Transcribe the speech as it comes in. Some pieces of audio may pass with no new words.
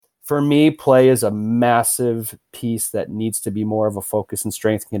for me, play is a massive piece that needs to be more of a focus in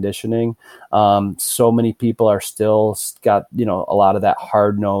strength and conditioning. So many people are still got, a lot of that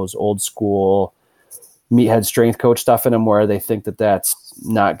hard-nosed, old school meathead strength coach stuff in them where they think that that's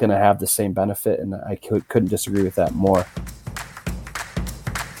not going to have the same benefit. And I couldn't disagree with that more.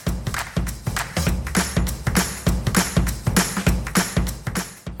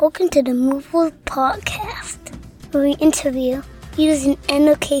 Welcome to the Movable Podcast, where we interview using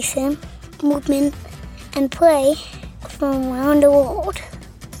education, movement, and play from around the world.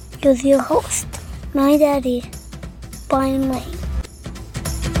 Here's your host, my daddy, Brian Lane.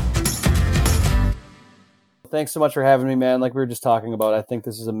 Thanks so much for having me, man. Like we were just talking about, I think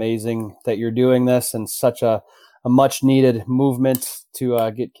this is amazing that you're doing this and such a much needed movement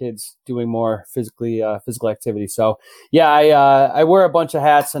to get kids doing more physical activity. So yeah, I wear a bunch of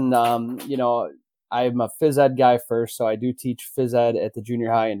hats and, I'm a phys ed guy first. So I do teach phys ed at the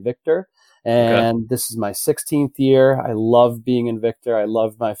junior high in Victor. And This is my 16th year. I love being in Victor. I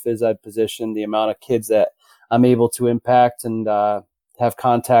love my phys ed position, the amount of kids that I'm able to impact and have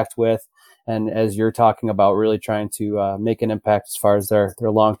contact with. And as you're talking about, really trying to make an impact as far as their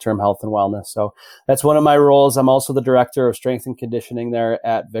long-term health and wellness. So that's one of my roles. I'm also the director of strength and conditioning there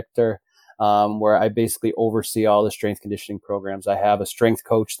at Victor, where I basically oversee all the strength conditioning programs. I have a strength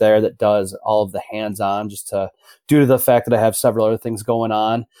coach there that does all of the hands-on due to the fact that I have several other things going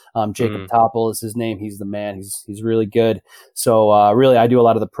on. Jacob Topple is his name. He's the man. He's really good. So really, I do a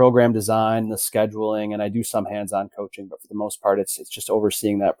lot of the program design, the scheduling, and I do some hands-on coaching. But for the most part, it's just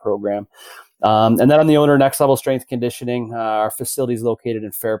overseeing that program. And then I'm the owner of Next Level Strength Conditioning. Our facility is located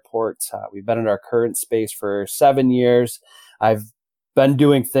in Fairport. We've been in our current space for 7 years. I've been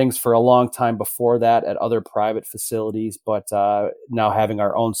doing things for a long time before that at other private facilities, but now having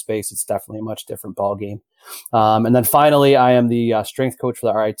our own space, it's definitely a much different ballgame. And then finally, I am the strength coach for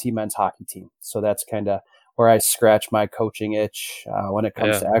the RIT men's hockey team. So that's kind of where I scratch my coaching itch when it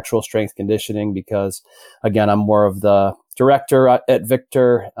comes to actual strength conditioning, because again, I'm more of the director at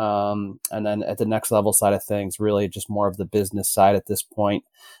Victor. And then at the next level side of things, really just more of the business side at this point.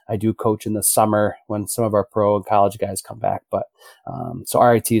 I do coach in the summer when some of our pro and college guys come back. But so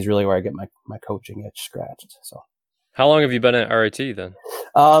RIT is really where I get my coaching itch scratched. So how long have you been at RIT then?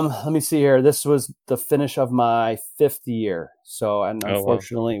 Let me see here. This was the finish of my 5th year. So, and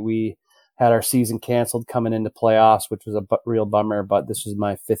unfortunately we had our season canceled coming into playoffs, which was a real bummer, but this was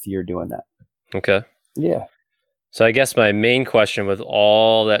my 5th year doing that. Okay. Yeah. So I guess my main question with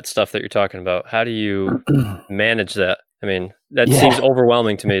all that stuff that you're talking about, how do you manage that? I mean, that seems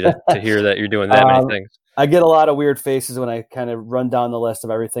overwhelming to me to hear that you're doing that many things. I get a lot of weird faces when I kind of run down the list of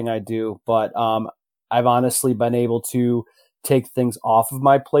everything I do, but I've honestly been able to take things off of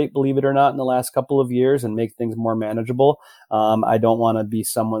my plate, believe it or not, in the last couple of years and make things more manageable. I don't want to be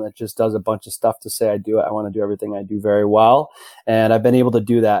someone that just does a bunch of stuff to say I do it. I want to do everything I do very well. And I've been able to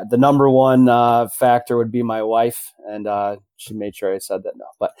do that. The number one factor would be my wife. And she made sure I said that. No,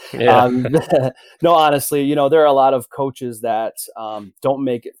 but no, honestly, there are a lot of coaches that don't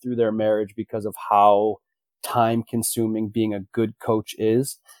make it through their marriage because of how time consuming being a good coach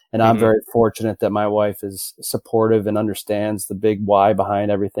is. And I'm very fortunate that my wife is supportive and understands the big why behind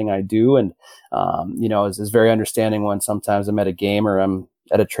everything I do. And, is very understanding when sometimes I'm at a game or I'm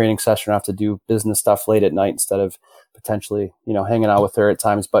at a training session, I have to do business stuff late at night instead of potentially, hanging out with her at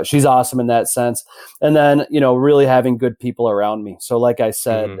times. But she's awesome in that sense. And then, really having good people around me. So like I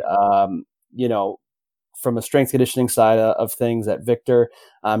said, from a strength conditioning side of things at Victor,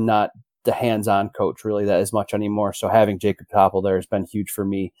 I'm not the hands-on coach really that as much anymore. So having Jacob Topple there has been huge for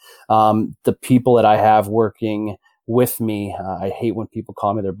me. The people that I have working with me, I hate when people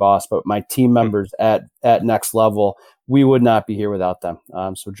call me their boss, but my team members at Next Level, we would not be here without them.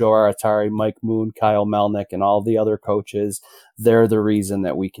 So Joe Aratari, Mike Moon, Kyle Melnick, and all the other coaches, they're the reason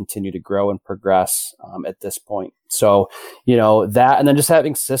that we continue to grow and progress at this point. So, that, and then just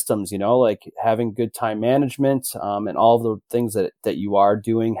having systems, like having good time management and all the things that you are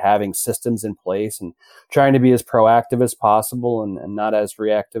doing, having systems in place and trying to be as proactive as possible and not as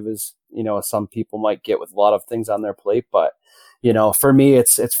reactive as, some people might get with a lot of things on their plate. But, for me,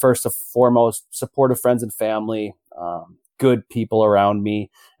 it's first and foremost supportive friends and family, good people around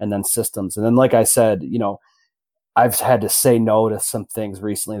me, and then systems. And then, like I said, I've had to say no to some things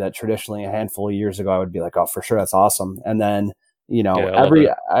recently that traditionally a handful of years ago I would be like, oh, for sure, that's awesome. And then,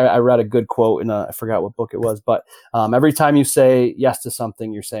 I read a good quote in I forgot what book it was, but every time you say yes to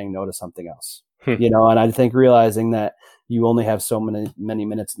something, you're saying no to something else. And I think realizing that you only have so many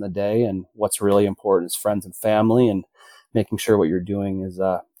minutes in the day, and what's really important is friends and family, and making sure what you're doing is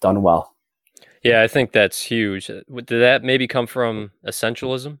done well. Yeah, I think that's huge. Did that maybe come from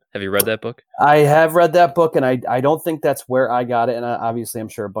Essentialism? Have you read that book? I have read that book, and I don't think that's where I got it. And obviously, I'm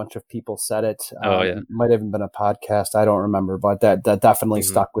sure a bunch of people said it. Oh yeah. It might have even been a podcast. I don't remember, but that definitely hmm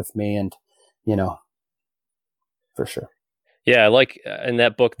stuck with me, and you know, for sure. Yeah, I like in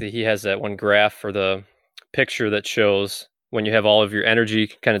that book that he has that one graph for the picture that shows when you have all of your energy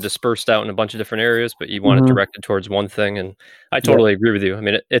kind of dispersed out in a bunch of different areas, but you want it Mm-hmm. directed towards one thing. And I Yep. totally agree with you. I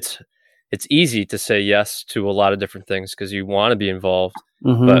mean, it's easy to say yes to a lot of different things because you want to be involved,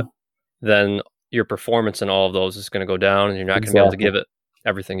 but Mm-hmm. then your performance in all of those is going to go down, and you're not going to be able to Exactly. give it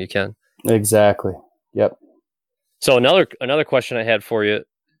everything you can. Exactly. Yep. So another question I had for you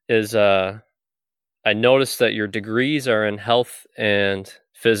is I noticed that your degrees are in health and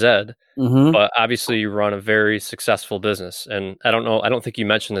phys ed, Mm-hmm. but obviously you run a very successful business. And I don't think you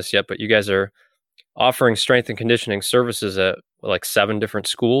mentioned this yet, but you guys are offering strength and conditioning services at like 7 different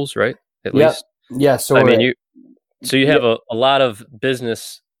schools, right? At Yep. least. Yeah. So I we're mean, at, you yeah. have a lot of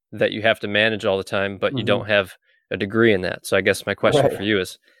business that you have to manage all the time, but you Mm-hmm. don't have a degree in that. So I guess my question Right. for you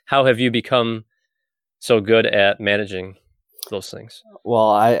is, how have you become so good at managing those things?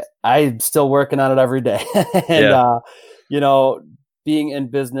 Well, I'm still working on it every day, and Yeah. you know, being in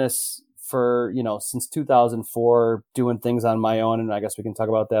business for since 2004, doing things on my own, and I guess we can talk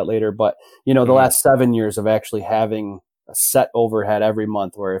about that later. But the hmm last 7 years of actually having a set overhead every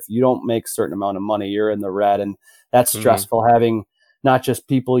month, where if you don't make a certain amount of money, you're in the red, and that's hmm stressful. Having not just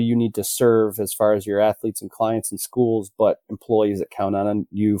people you need to serve as far as your athletes and clients and schools, but employees that count on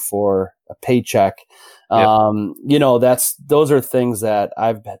you for a paycheck. Yep. Those are things that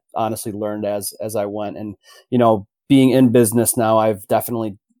I've honestly learned as I went. And being in business now, I've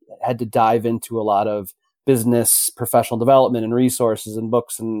definitely had to dive into a lot of business professional development and resources and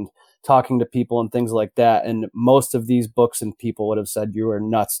books and talking to people and things like that. And most of these books and people would have said you were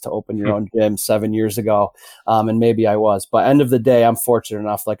nuts to open your own gym 7 years ago. And maybe I was, but end of the day, I'm fortunate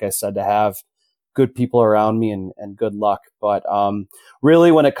enough, like I said, to have good people around me and good luck. But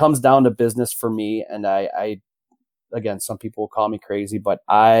really, when it comes down to business for me, and I again, some people will call me crazy, but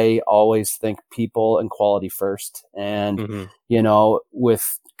I always think people and quality first. And, hmm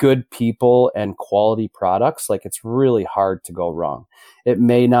with good people and quality products, like it's really hard to go wrong. It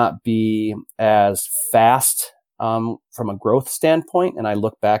may not be as fast from a growth standpoint. And I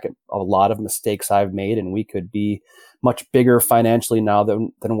look back at a lot of mistakes I've made, and we could be much bigger financially now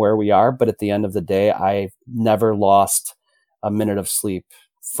than where we are. But at the end of the day, I've never lost a minute of sleep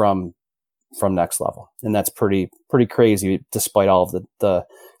from next level. And that's pretty crazy, despite all of the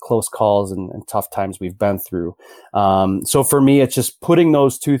close calls and tough times we've been through. So for me, it's just putting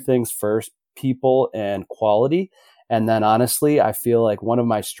those two things first, people and quality. And then honestly, I feel like one of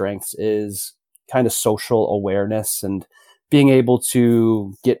my strengths is kind of social awareness and being able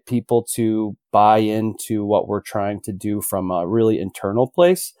to get people to buy into what we're trying to do from a really internal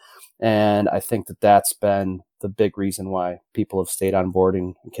place. And I think that that's been the big reason why people have stayed on board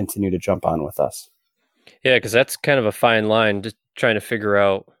and continue to jump on with us. Yeah, because that's kind of a fine line, just trying to figure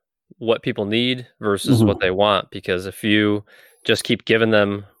out what people need versus what Mm-hmm. they want. Because if you just keep giving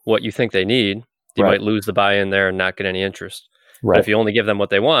them what you think they need, you Right. might lose the buy-in there and not get any interest. But Right. if you only give them what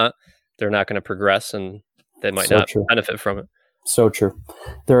they want, they're not going to progress and they might So not true. benefit from it. So true.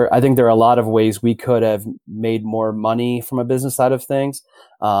 I think there are a lot of ways we could have made more money from a business side of things.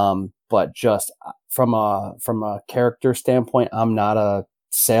 But just from a character standpoint, I'm not a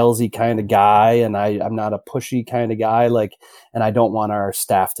salesy kind of guy, and I'm not a pushy kind of guy. And I don't want our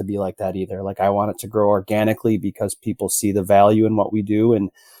staff to be like that either. Like I want it to grow organically because people see the value in what we do and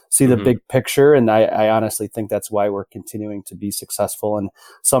see the hmm big picture. And I honestly think that's why we're continuing to be successful. And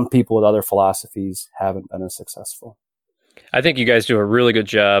some people with other philosophies haven't been as successful. I think you guys do a really good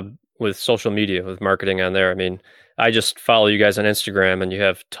job with social media, with marketing on there. I mean, I just follow you guys on Instagram and you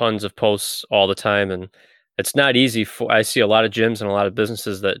have tons of posts all the time. And it's not easy I see a lot of gyms and a lot of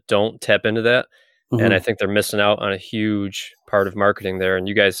businesses that don't tap into that. And I Mm-hmm. think they're missing out on a huge part of marketing there. And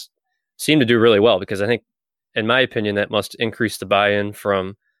you guys seem to do really well because I think, in my opinion, that must increase the buy-in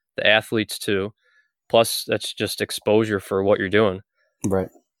from the athletes too. Plus, that's just exposure for what you're doing. Right.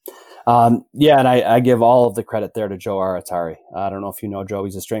 Yeah, and I give all of the credit there to Joe Aratari. I don't know if you know Joe.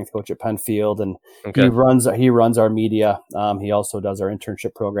 He's a strength coach at Penfield, and he Okay. runs our media. He also does our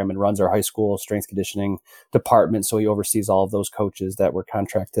internship program and runs our high school strength conditioning department. So he oversees all of those coaches that we're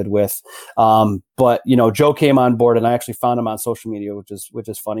contracted with. But Joe came on board, and I actually found him on social media, which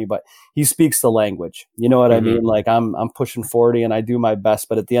is funny. But he speaks the language. You know what I hmm mean? Like I'm pushing 40, and I do my best.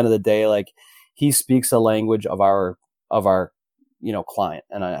 But at the end of the day, like he speaks a language of our client.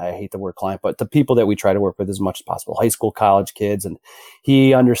 And I hate the word client, but the people that we try to work with as much as possible, high school, college kids. And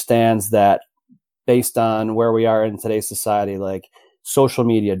he understands that based on where we are in today's society, like social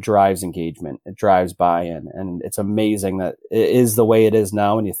media drives engagement, it drives buy-in, and it's amazing that it is the way it is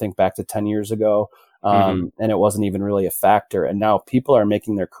now. When you think back to 10 years ago, and it wasn't even really a factor. And now people are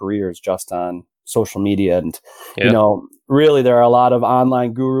making their careers just on social media. And, really there are a lot of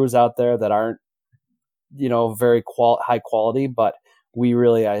online gurus out there that aren't, very high quality, but we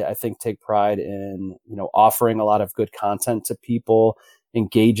really, I think, take pride in, offering a lot of good content to people,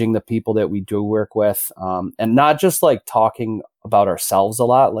 engaging the people that we do work with, and not just like talking about ourselves a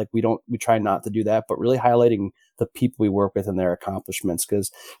lot. Like we try not to do that, but really highlighting the people we work with and their accomplishments. Cause,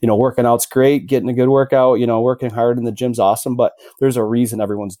 working out's great, getting a good workout, working hard in the gym's awesome, but there's a reason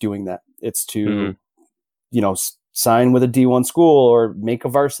everyone's doing that. It's to, sign with a D1 school or make a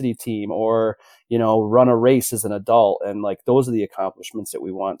varsity team or, run a race as an adult. And like, those are the accomplishments that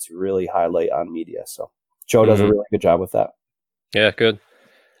we want to really highlight on media. So Joe does a really good job with that. Yeah, good.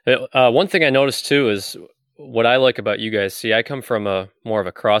 One thing I noticed too is what I like about you guys. See, I come from more of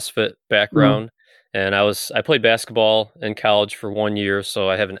a CrossFit background, and I played basketball in college for 1 year, so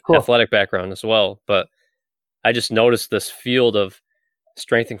I have an athletic background as well. But I just noticed this field of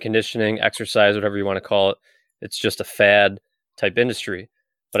strength and conditioning, exercise, whatever you want to call it. It's just a fad type industry.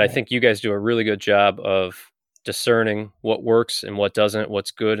 But I think you guys do a really good job of discerning what works and what doesn't, what's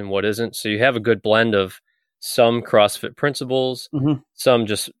good and what isn't. So you have a good blend of some CrossFit principles, some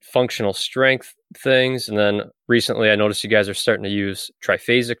just functional strength things. And then recently I noticed you guys are starting to use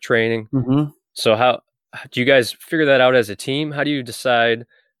triphasic training. So how do you guys figure that out as a team? How do you decide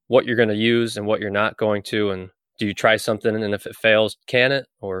what you're going to use and what you're not going to? And do you try something and if it fails, can it?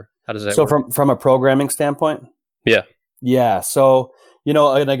 Or how does that work? So from a programming standpoint? Yeah. So,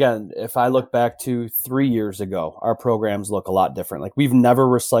 and again, if I look back to 3 years ago, our programs look a lot different. Like we've never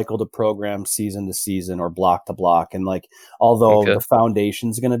recycled a program season to season or block to block. And like, although the foundation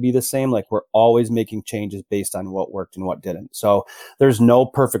is going to be the same, like we're always making changes based on what worked and what didn't. So there's no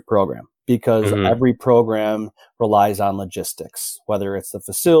perfect program because every program relies on logistics, whether it's the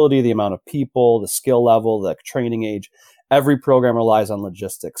facility, the amount of people, the skill level, the training age. Every program relies on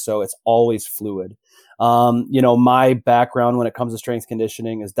logistics. So it's always fluid. My background when it comes to strength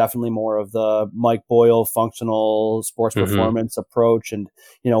conditioning is definitely more of the Mike Boyle functional sports performance approach. And,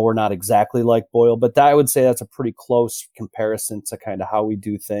 we're not exactly like Boyle, but I would say that's a pretty close comparison to kind of how we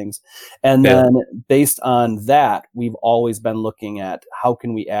do things. And then based on that, we've always been looking at how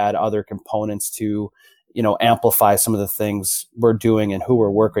can we add other components to, amplify some of the things we're doing and who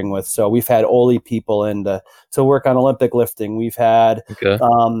we're working with. So we've had Oli people in to work on Olympic lifting. We've had,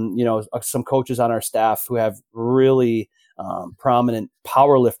 some coaches on our staff who have really prominent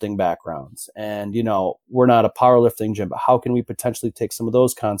powerlifting backgrounds. And, we're not a powerlifting gym, but how can we potentially take some of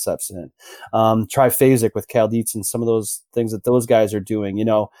those concepts in? Triphasic with Cal Dietz and some of those things that those guys are doing,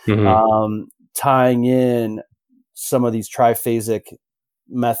 tying in some of these triphasic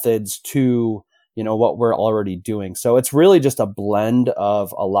methods to what we're already doing. So it's really just a blend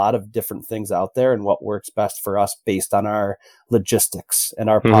of a lot of different things out there and what works best for us based on our logistics and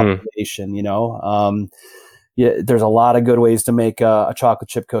our population. There's a lot of good ways to make a chocolate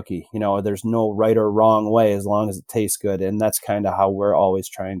chip cookie. There's no right or wrong way as long as it tastes good. And that's kind of how we're always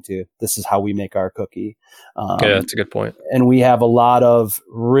this is how we make our cookie. That's a good point. And we have a lot of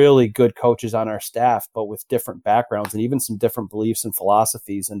really good coaches on our staff, but with different backgrounds and even some different beliefs and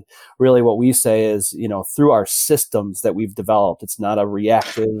philosophies. And really what we say is, through our systems that we've developed, it's not a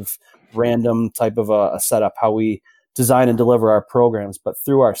reactive, random type of a setup, how we design and deliver our programs, but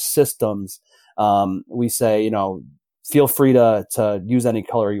through our systems, we say, feel free to use any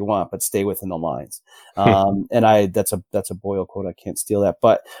color you want, but stay within the lines. And that's a Boyle quote. I can't steal that,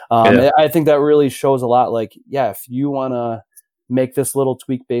 but, I think that really shows a lot. Like, if you want to make this little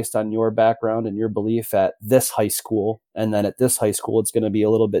tweak based on your background and your belief at this high school, and then at this high school, it's going to be a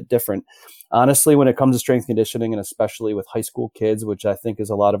little bit different. Honestly, when it comes to strength conditioning, and especially with high school kids, which I think is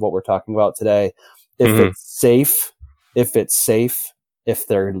a lot of what we're talking about today, if it's safe, if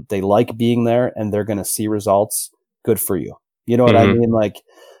they like being there and they're going to see results, good for you. You know what I mean? Like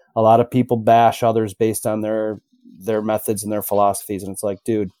a lot of people bash others based on their methods and their philosophies. And it's like,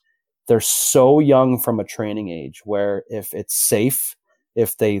 dude, they're so young from a training age where if it's safe,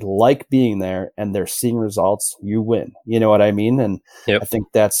 if they like being there and they're seeing results, you win. You know what I mean? And I think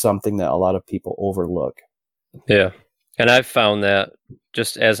that's something that a lot of people overlook. Yeah. And I've found that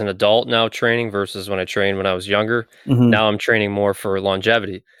just as an adult now training versus when I trained when I was younger, now I'm training more for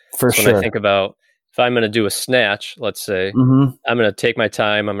longevity. For so sure. When I think about if I'm going to do a snatch, let's say, I'm going to take my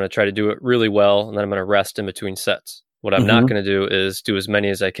time. I'm going to try to do it really well. And then I'm going to rest in between sets. What I'm not going to do is do as many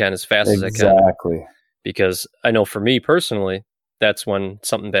as I can, as fast as I can. Exactly. Because I know for me personally, that's when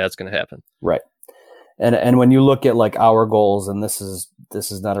something bad's going to happen. Right. And when you look at like our goals, and this is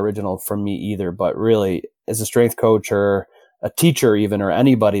not original from me either, but really as a strength coach or a teacher even, or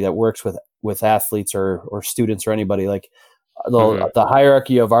anybody that works with athletes or students or anybody, like the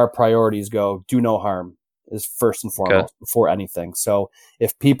hierarchy of our priorities go, do no harm is first and foremost before anything. So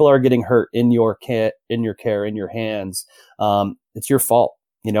if people are getting hurt in your care, in your hands, it's your fault,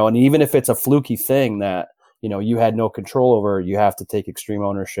 and even if it's a fluky thing that, you had no control over, you have to take extreme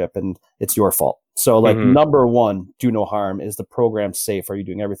ownership, and it's your fault. So like number one, do no harm. Is the program safe? Are you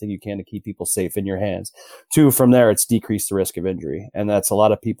doing everything you can to keep people safe in your hands? Two, from there, it's decrease the risk of injury. And that's a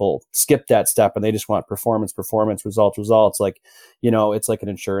lot of people skip that step and they just want performance, results. Like, it's like an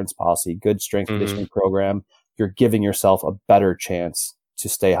insurance policy, good strength conditioning program. You're giving yourself a better chance to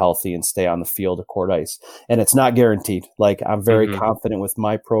stay healthy and stay on the field of court ice. And it's not guaranteed. Like, I'm very confident with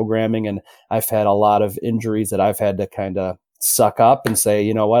my programming, and I've had a lot of injuries that I've had to kind of suck up and say,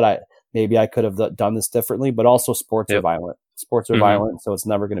 you know what, maybe I could have done this differently, but also sports are violent. Sports are violent, so it's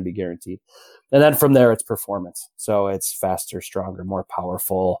never going to be guaranteed. And then from there, it's performance. So it's faster, stronger, more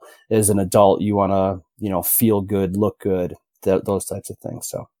powerful. As an adult, you want to, feel good, look good, those types of things.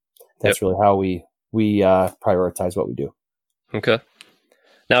 So that's really how we prioritize what we do. Okay.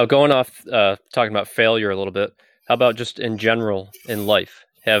 Now, going off talking about failure a little bit, how about just in general in life?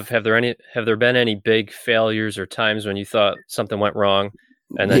 Have there been any big failures or times when you thought something went wrong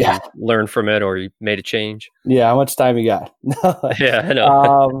and then you learned from it, or you made a change? Yeah, how much time you got? Yeah, I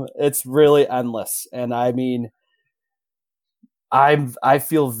know. It's really endless, and I mean, I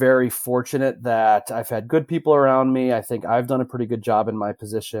feel very fortunate that I've had good people around me. I think I've done a pretty good job in my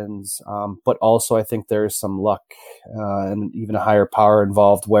positions, but also I think there's some luck and even a higher power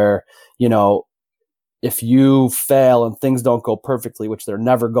involved where, if you fail and things don't go perfectly, which they're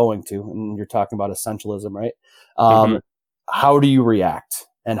never going to, and you're talking about essentialism, right? How do you react?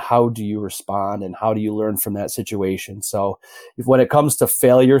 And how do you respond, and how do you learn from that situation? So when it comes to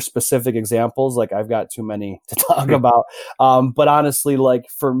failure specific examples, like, I've got too many to talk about. But honestly,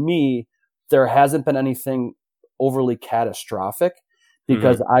 like, for me, there hasn't been anything overly catastrophic,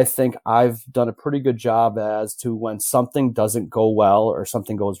 because I think I've done a pretty good job as to when something doesn't go well or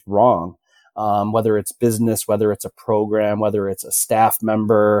something goes wrong, whether it's business, whether it's a program, whether it's a staff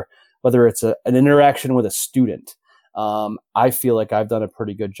member, whether it's an interaction with a student. I feel like I've done a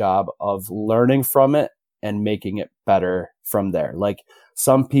pretty good job of learning from it and making it better from there. Like,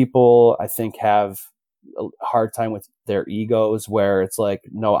 some people, I think, have a hard time with their egos, where it's like,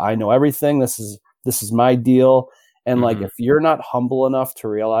 no, I know everything. This is my deal. And like, if you're not humble enough to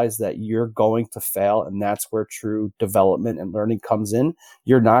realize that you're going to fail, and that's where true development and learning comes in,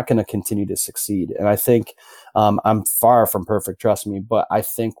 you're not going to continue to succeed. And I think I'm far from perfect, trust me, but I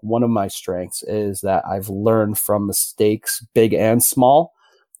think one of my strengths is that I've learned from mistakes, big and small,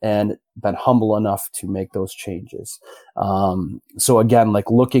 and been humble enough to make those changes. So again,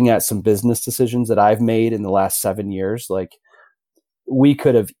 like, looking at some business decisions that I've made in the last 7 years, like, we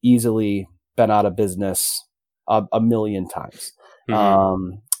could have easily been out of business a million times.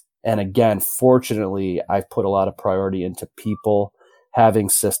 And again, fortunately, I've put a lot of priority into people, having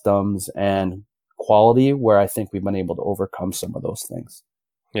systems and quality, where I think we've been able to overcome some of those things.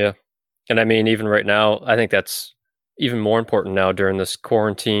 Yeah. And I mean, even right now, I think that's even more important now during this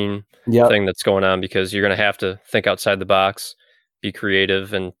quarantine thing that's going on, because you're going to have to think outside the box, be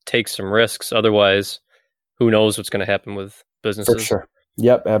creative, and take some risks. Otherwise, who knows what's going to happen with businesses. For sure.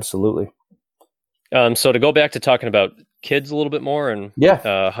 Yep, absolutely. So to go back to talking about kids a little bit more, and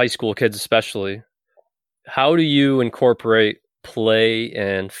high school kids especially, how do you incorporate play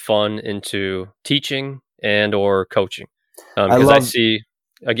and fun into teaching and or coaching? Because I see,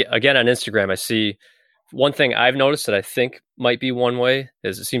 again on Instagram, I see one thing I've noticed that I think might be one way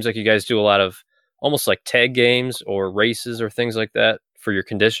is it seems like you guys do a lot of almost like tag games or races or things like that for your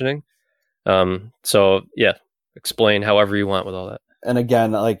conditioning. So yeah, explain however you want with all that. And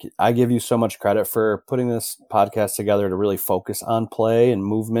again, like, I give you so much credit for putting this podcast together to really focus on play and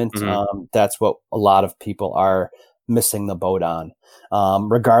movement. That's what a lot of people are missing the boat on,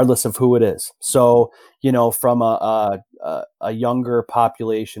 regardless of who it is. So, from a younger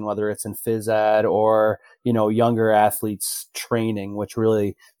population, whether it's in phys ed or, younger athletes training, which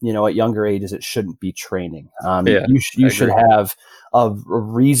really, at younger ages, it shouldn't be training. You should have a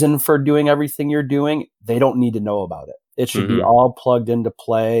reason for doing everything you're doing. They don't need to know about it. It should be all plugged into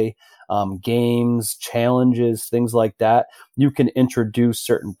play, games, challenges, things like that. You can introduce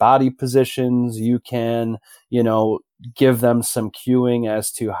certain body positions. You can, give them some cueing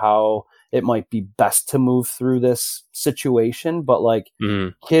as to how it might be best to move through this situation. But like,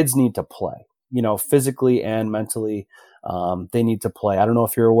 kids need to play, physically and mentally. They need to play. I don't know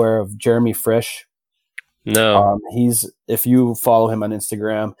if you're aware of Jeremy Frisch. No. If you follow him on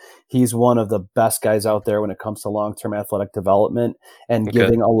Instagram, he's one of the best guys out there when it comes to long-term athletic development and Okay.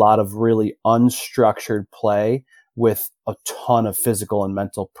 giving a lot of really unstructured play with a ton of physical and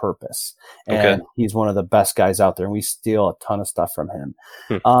mental purpose. And he's one of the best guys out there, and we steal a ton of stuff from him.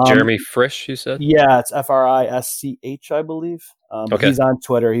 Jeremy Frisch, you said? Yeah, it's Frisch, I believe. But he's on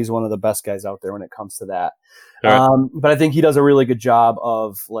Twitter. He's one of the best guys out there when it comes to that. Right. But I think he does a really good job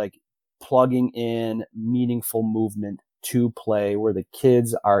of like plugging in meaningful movement to play where the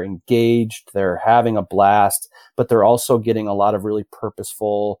kids are engaged, they're having a blast, but they're also getting a lot of really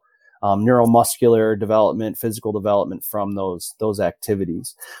purposeful neuromuscular development, physical development from those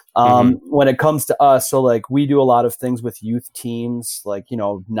activities. When it comes to us, so like we do a lot of things with youth teams, like,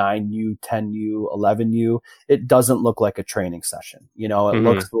 9U, 10U, 11U. It doesn't look like a training session. It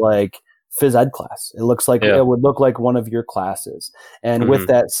looks like phys ed class. It looks like it would look like one of your classes. And with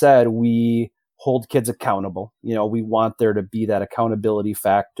that said, we hold kids accountable. We want there to be that accountability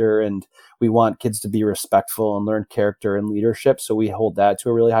factor, and we want kids to be respectful and learn character and leadership. So we hold that to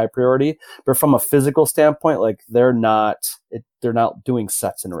a really high priority. But from a physical standpoint, like they're not doing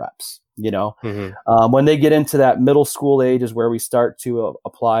sets and reps. When they get into that middle school age is where we start to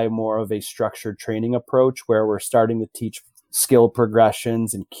apply more of a structured training approach, where we're starting to teach skill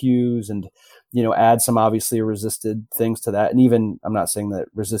progressions and cues and, add some obviously resisted things to that. And even, I'm not saying that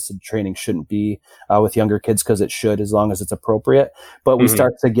resisted training shouldn't be with younger kids, because it should, as long as it's appropriate. But we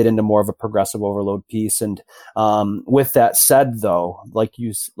start to get into more of a progressive overload piece. And with that said, though, like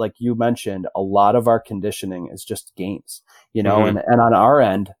you mentioned, a lot of our conditioning is just games, and on our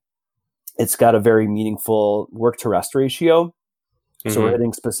end, it's got a very meaningful work to rest ratio. So we're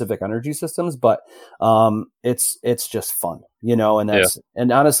hitting specific energy systems, but it's just fun, and that's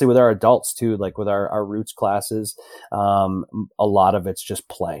and honestly with our adults too, like with our roots classes, a lot of it's just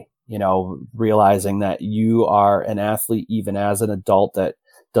play, realizing that you are an athlete even as an adult that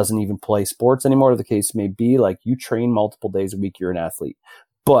doesn't even play sports anymore, the case may be. Like you train multiple days a week, you're an athlete,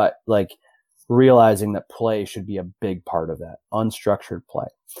 but like realizing that play should be a big part of that unstructured play.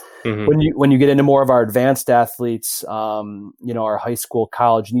 When you get into more of our advanced athletes, our high school,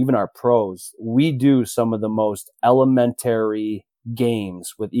 college, and even our pros, we do some of the most elementary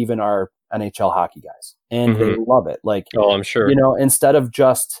games with even our NHL hockey guys, and they love it. Like, I'm sure, instead of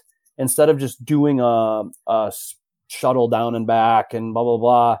just doing a shuttle down and back and blah, blah,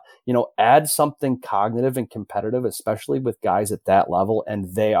 blah, add something cognitive and competitive, especially with guys at that level.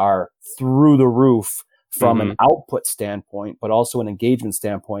 And they are through the roof from an output standpoint, but also an engagement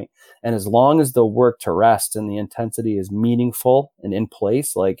standpoint. And as long as the work to rest and the intensity is meaningful and in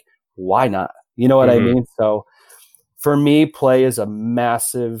place, like why not? You know what I mean? So for me, play is a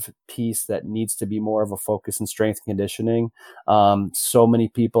massive piece that needs to be more of a focus in strength and conditioning. So many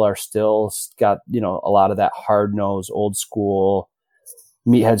people are still got, a lot of that hard nosed, old school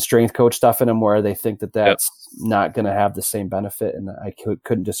meathead strength coach stuff in them, where they think that that's not going to have the same benefit. And I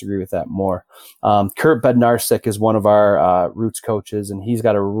couldn't disagree with that more. Kurt Bednarsik is one of our roots coaches, and he's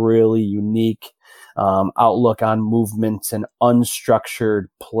got a really unique outlook on movement and unstructured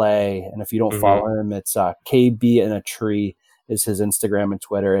play. And if you don't follow him, it's KB in a Tree is his Instagram and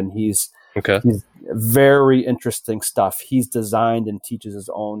Twitter. And he's very interesting stuff. He's designed and teaches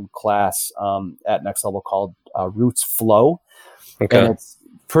his own class at Next Level called Roots Flow. And it's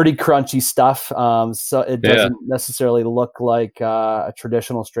pretty crunchy stuff. So it doesn't necessarily look like a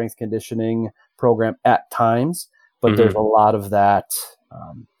traditional strength conditioning program at times, but there's a lot of that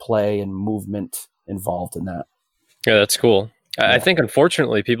play and movement involved in that. Yeah, that's cool. I think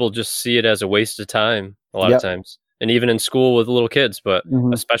unfortunately people just see it as a waste of time a lot of times, and even in school with little kids, but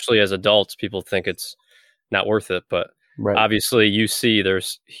especially as adults, people think it's not worth it. But obviously you see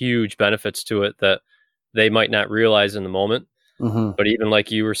there's huge benefits to it that they might not realize in the moment. But even like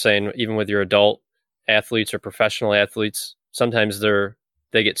you were saying, even with your adult athletes or professional athletes, sometimes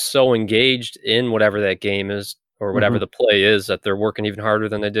they get so engaged in whatever that game is or whatever the play is that they're working even harder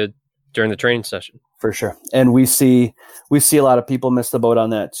than they did during the training session. For sure. And we see a lot of people miss the boat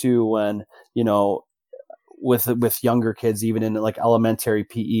on that too, when, with younger kids, even in like elementary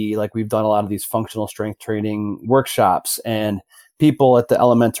PE, like we've done a lot of these functional strength training workshops, and people at the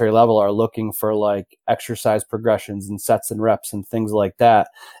elementary level are looking for like exercise progressions and sets and reps and things like that.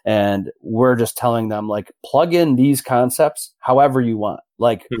 And we're just telling them like, plug in these concepts however you want.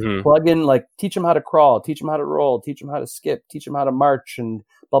 Like plug in, like teach them how to crawl, teach them how to roll, teach them how to skip, teach them how to march and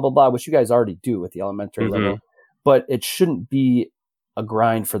blah, blah, blah, which you guys already do at the elementary level. But it shouldn't be a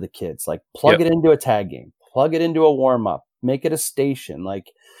grind for the kids. Like plug it into a tag game, plug it into a warm up, make it a station.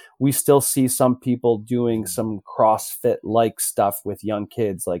 Like we still see some people doing some CrossFit like stuff with young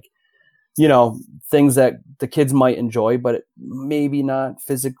kids. Like things that the kids might enjoy, but maybe not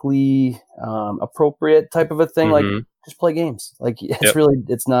physically appropriate type of a thing. Like, just play games. Like,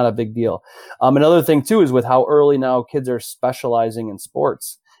 it's not a big deal. Another thing too is with how early now kids are specializing in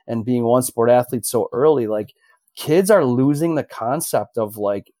sports and being one sport athletes so early, like kids are losing the concept of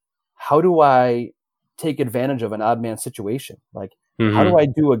like, how do I take advantage of an odd man situation? Like, how do I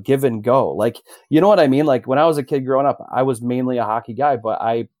do a give and go? Like, you know what I mean? Like when I was a kid growing up, I was mainly a hockey guy, but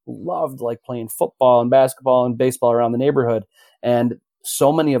I loved like playing football and basketball and baseball around the neighborhood. And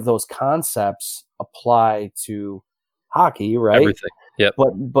so many of those concepts apply to hockey, right? Everything. Yep.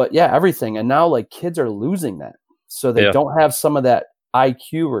 But yeah, everything. And now like kids are losing that. So they don't have some of that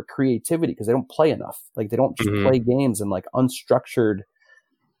IQ or creativity because they don't play enough. Like they don't just play games in like unstructured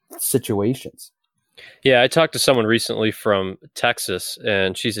situations. Yeah, I talked to someone recently from Texas,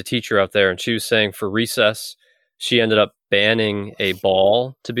 and she's a teacher out there, and she was saying for recess, she ended up banning a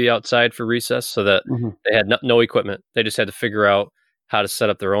ball to be outside for recess so that they had no equipment. They just had to figure out how to set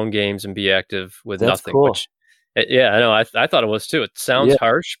up their own games and be active with nothing. Cool. Which, I know, I thought it was too. It sounds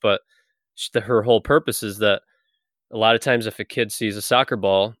harsh, but her whole purpose is that a lot of times if a kid sees a soccer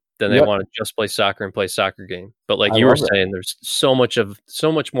ball, then they want to just play soccer and play soccer game. But like you were saying, there's so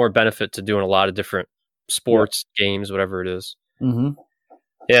much more benefit to doing a lot of different sports, games, whatever it is.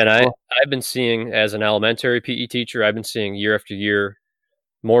 Yeah, and I've been seeing, as an elementary PE teacher, I've been seeing year after year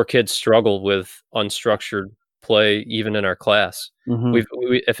more kids struggle with unstructured play, even in our class. We,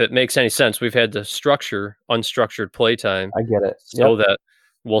 if it makes any sense, we've had to structure unstructured play time. I get it. So that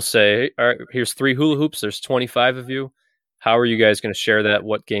we'll say, all right, here's 3 hula hoops. There's 25 of you. How are you guys going to share that?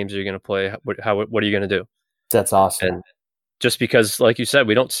 What games are you going to play? What are you going to do? That's awesome. And just because, like you said,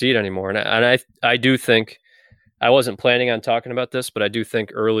 we don't see it anymore. And I do think, I wasn't planning on talking about this, but I do think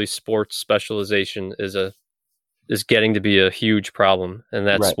early sports specialization is getting to be a huge problem. And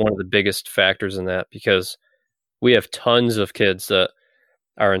that's one of the biggest factors in that, because we have tons of kids that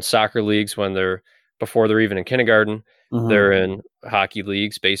are in soccer leagues before they're even in kindergarten. They're in hockey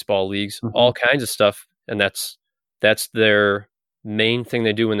leagues, baseball leagues, all kinds of stuff. And that's their main thing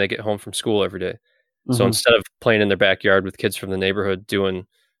they do when they get home from school every day. So instead of playing in their backyard with kids from the neighborhood doing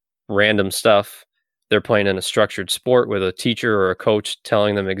random stuff, they're playing in a structured sport with a teacher or a coach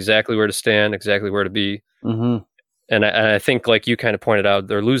telling them exactly where to stand, exactly where to be. And I think, like you kind of pointed out,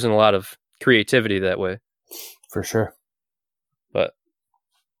 they're losing a lot of creativity that way. For sure. But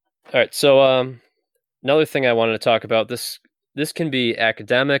all right, so another thing I wanted to talk about, this can be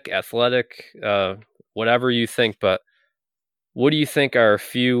academic, athletic, whatever you think, but what do you think are a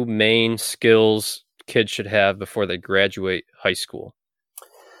few main skills kids should have before they graduate high school?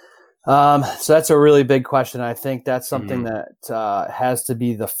 So that's a really big question. I think that's something that has to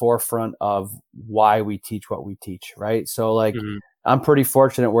be the forefront of why we teach what we teach, right? So like I'm pretty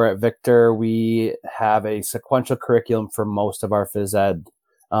fortunate. We're at Victor. We have a sequential curriculum for most of our phys ed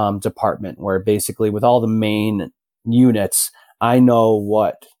department, where basically with all the main units, I know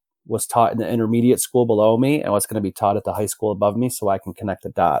what was taught in the intermediate school below me and what's going to be taught at the high school above me, so I can connect the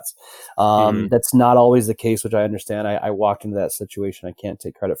dots. That's not always the case, which I understand. I walked into that situation. I can't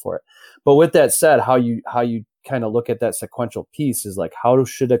take credit for it. But with that said, how you kind of look at that sequential piece is like,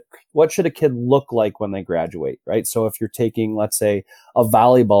 what should a kid look like when they graduate, right? So if you're taking, let's say, a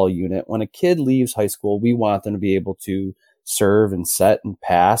volleyball unit, when a kid leaves high school, we want them to be able to serve and set and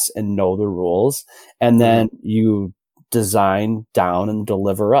pass and know the rules. And then you design down and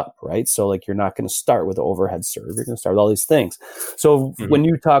deliver up, right? So like, you're not going to start with overhead serve. You're going to start with all these things. So when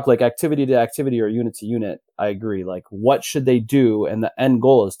you talk like activity to activity or unit to unit, I agree. Like, what should they do? And the end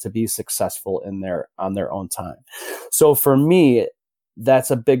goal is to be successful on their own time. So for me,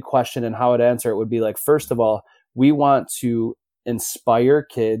 that's a big question, and how I'd answer it would be like, first of all, we want to inspire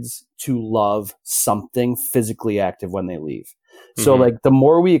kids to love something physically active when they leave. So like, the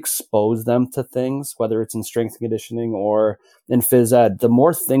more we expose them to things, whether it's in strength and conditioning or in phys ed, the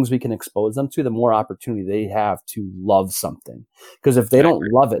more things we can expose them to, the more opportunity they have to love something. Because if they don't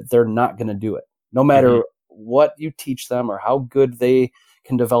love it, they're not going to do it. No matter what you teach them or how good they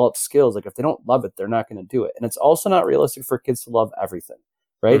can develop skills, like if they don't love it, they're not going to do it. And it's also not realistic for kids to love everything.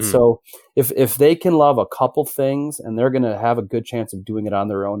 Right. So if they can love a couple things, and they're going to have a good chance of doing it on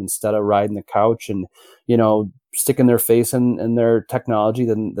their own instead of riding the couch and, sticking their face in their technology,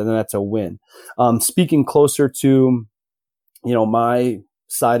 then that's a win. Speaking closer to, my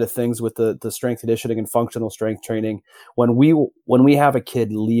side of things with the strength conditioning and functional strength training, when we have a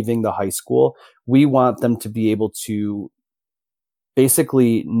kid leaving the high school, we want them to be able to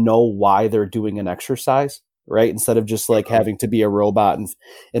basically know why they're doing an exercise. right? Instead of just like having to be a robot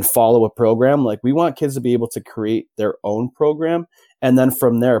and follow a program. Like we want kids to be able to create their own program and then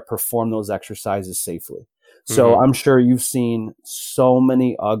from there perform those exercises safely. So I'm sure you've seen so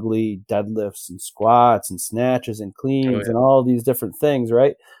many ugly deadlifts and squats and snatches and cleans and all these different things,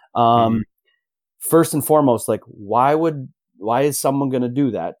 right? First and foremost, like why is someone going to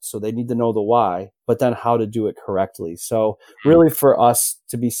do that? So they need to know the why, but then how to do it correctly. So really for us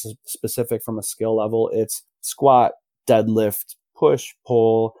to be specific from a skill level, it's squat, deadlift, push,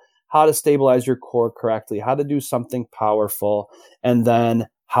 pull, how to stabilize your core correctly, how to do something powerful, and then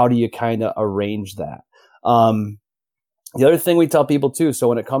how do you kind of arrange that? The other thing we tell people too, so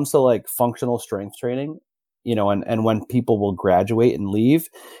when it comes to like functional strength training, and when people will graduate and leave,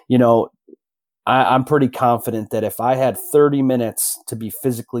 I'm pretty confident that if I had 30 minutes to be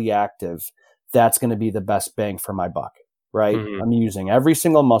physically active, that's going to be the best bang for my buck, right? I'm using every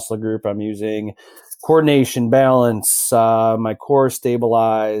single muscle group. I'm using coordination, balance, my core is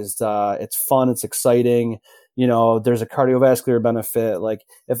stabilized. It's fun. It's exciting. There's a cardiovascular benefit. Like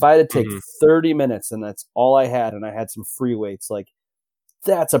if I had to take 30 minutes and that's all I had and I had some free weights, like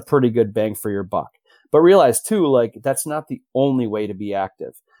that's a pretty good bang for your buck. But realize too, like that's not the only way to be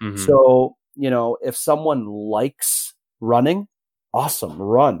active. So, if someone likes running, awesome,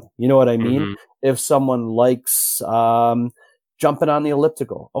 run. You know what I mean? If someone likes jumping on the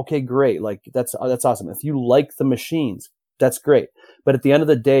elliptical, okay, great. Like that's awesome. If you like the machines, that's great. But at the end of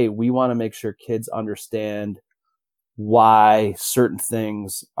the day, we want to make sure kids understand why certain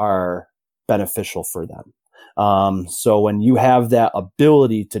things are beneficial for them. So when you have that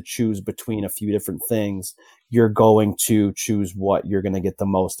ability to choose between a few different things, you're going to choose what you're going to get the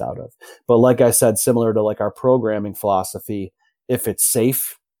most out of. But like I said, similar to like our programming philosophy, if it's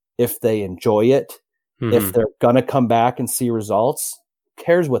safe, if they enjoy it, if they're going to come back and see results, who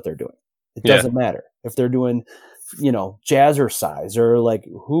cares what they're doing? It doesn't matter. If they're doing, jazzercise or like,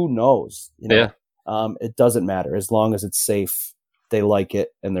 who knows, it doesn't matter as long as it's safe, they like it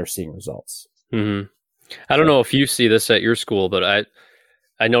and they're seeing results. I don't know if you see this at your school, but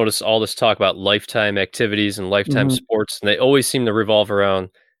I notice all this talk about lifetime activities and lifetime sports, and they always seem to revolve around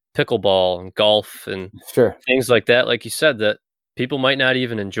pickleball and golf and things like that. Like you said, that people might not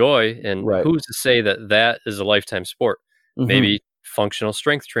even enjoy. And who's to say that that is a lifetime sport? Maybe functional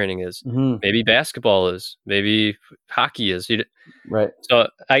strength training is, maybe basketball is, maybe hockey is. So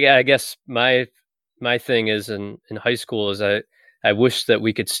I guess my thing is in high school is I wish that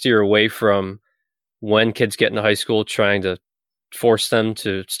we could steer away from when kids get into high school trying to force them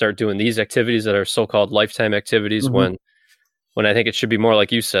to start doing these activities that are so-called lifetime activities when I think it should be more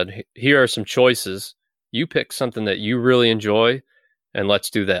like you said, here are some choices. You pick something that you really enjoy and let's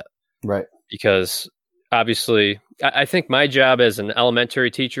do that. Right. Because obviously I think my job as an elementary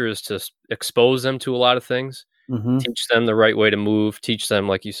teacher is to expose them to a lot of things, teach them the right way to move, teach them,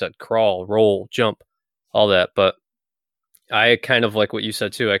 like you said, crawl, roll, jump, all that. But I kind of like what you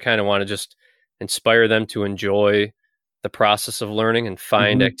said too. I kind of want to just inspire them to enjoy the process of learning and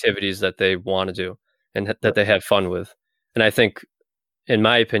find activities that they want to do and that they have fun with. And I think, in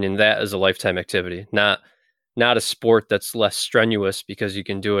my opinion, that is a lifetime activity, not a sport that's less strenuous because you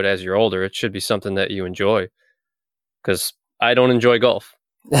can do it as you're older. It should be something that you enjoy, because I don't enjoy golf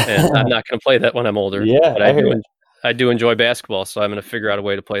and I'm not going to play that when I'm older. But I do enjoy basketball. So I'm going to figure out a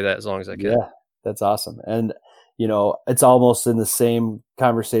way to play that as long as I can. Yeah, that's awesome. And it's almost in the same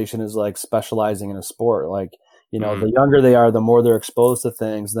conversation as like specializing in a sport. Like, the younger they are, the more they're exposed to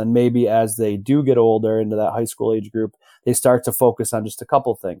things. Then maybe as they do get older into that high school age group, they start to focus on just a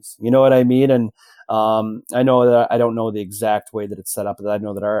couple things. You know what I mean? And I know that I don't know the exact way that it's set up, but I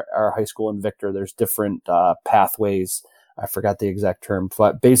know that our high school in Victor, there's different pathways. I forgot the exact term,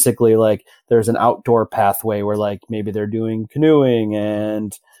 but basically like there's an outdoor pathway where like maybe they're doing canoeing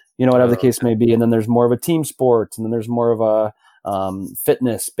and whatever the case may be. And then there's more of a team sport, and then there's more of a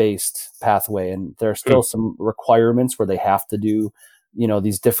fitness-based pathway. And there are still some requirements where they have to do,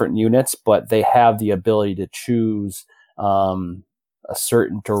 these different units, but they have the ability to choose a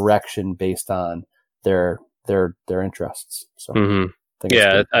certain direction based on their interests. So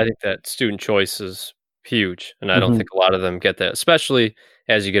I think that student choice is huge, and I don't think a lot of them get that, especially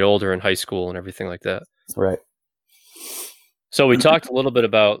as you get older in high school and everything like that. Right. So we talked a little bit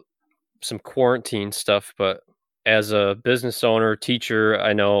about some quarantine stuff, but as a business owner, teacher,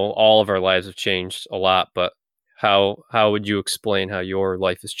 I know all of our lives have changed a lot, but how would you explain how your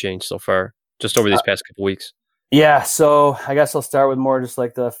life has changed so far just over these past couple weeks? Yeah. So I guess I'll start with more just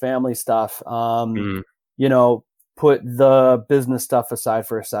like the family stuff. Put the business stuff aside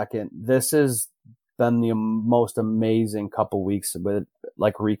for a second. This has been the most amazing couple weeks with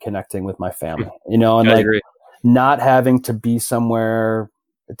like reconnecting with my family, and I agree. not having to be somewhere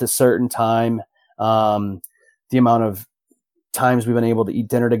at a certain time, the amount of times we've been able to eat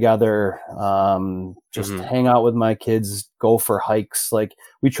dinner together, just hang out with my kids, go for hikes. Like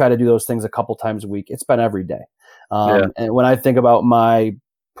we try to do those things a couple times a week. It's been every day. And when I think about my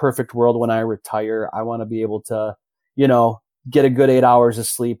perfect world, when I retire, I want to be able to, get a good 8 hours of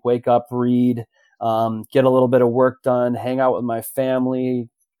sleep, wake up, read, get a little bit of work done, hang out with my family,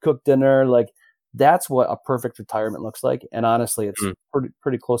 cook dinner. Like that's what a perfect retirement looks like. And honestly, it's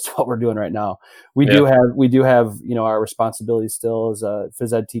pretty close to what we're doing right now. We do have, our responsibilities still as a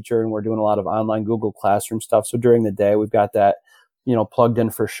phys ed teacher, and we're doing a lot of online Google Classroom stuff. So during the day, we've got that, plugged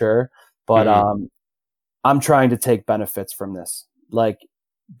in for sure. But, I'm trying to take benefits from this, like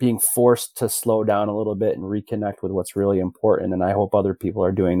being forced to slow down a little bit and reconnect with what's really important. And I hope other people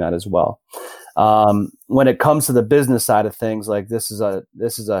are doing that as well. When it comes to the business side of things, like this is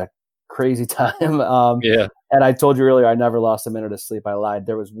a crazy time. And I told you earlier, I never lost a minute of sleep. I lied.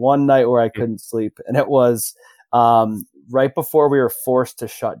 There was one night where I couldn't sleep, and it was, right before we were forced to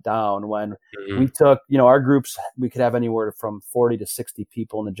shut down, when we took, our groups, we could have anywhere from 40 to 60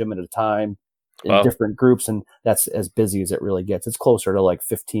 people in the gym at a time in different groups. And that's as busy as it really gets. It's closer to like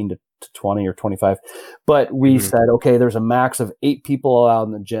 15 to 20 or 25. But we said, okay, there's a max of 8 people allowed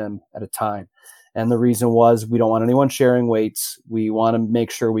in the gym at a time. And the reason was we don't want anyone sharing weights. We want to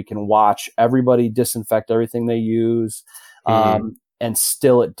make sure we can watch everybody disinfect everything they use. And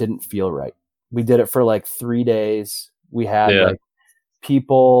still it didn't feel right. We did it for like 3 days. We had like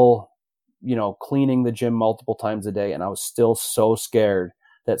people, cleaning the gym multiple times a day. And I was still so scared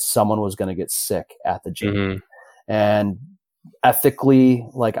that someone was going to get sick at the gym. And ethically,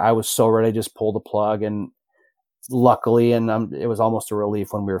 like I was so ready to just pull the plug, and luckily, and it was almost a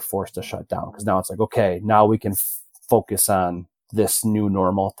relief when we were forced to shut down, because now it's like, okay, now we can focus on this new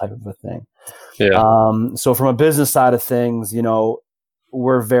normal type of a thing. So from a business side of things,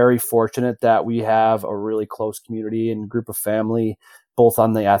 we're very fortunate that we have a really close community and group of family, both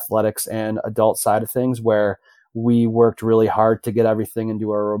on the athletics and adult side of things, where we worked really hard to get everything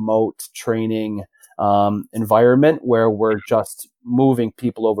into a remote training environment where we're just moving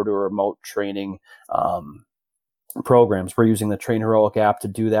people over to a remote training programs. We're using the Train Heroic app to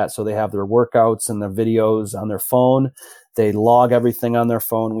do that. So they have their workouts and their videos on their phone. They log everything on their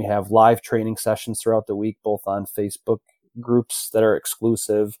phone. We have live training sessions throughout the week, both on Facebook groups that are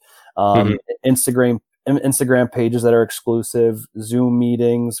exclusive, Instagram pages that are exclusive, Zoom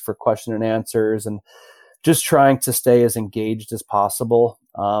meetings for question and answers, and just trying to stay as engaged as possible.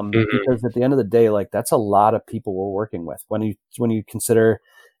 Because at the end of the day, like that's a lot of people we're working with. When you consider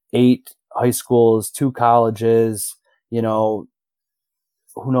 8 high schools, 2 colleges, up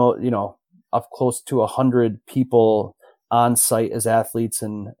close to 100 people on site as athletes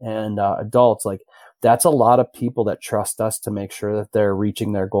and adults, like that's a lot of people that trust us to make sure that they're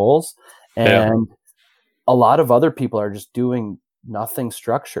reaching their goals. And a lot of other people are just doing nothing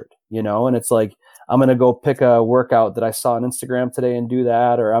structured, and it's like, I'm going to go pick a workout that I saw on Instagram today and do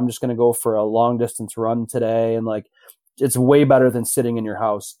that, or I'm just going to go for a long distance run today. And like, it's way better than sitting in your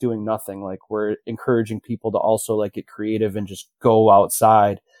house doing nothing. Like we're encouraging people to also like get creative and just go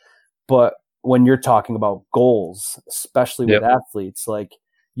outside. But when you're talking about goals, especially with athletes, like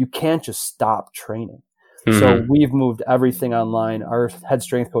you can't just stop training. So we've moved everything online. Our head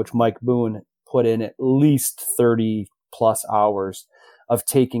strength coach, Mike Boone, put in at least 30 plus hours of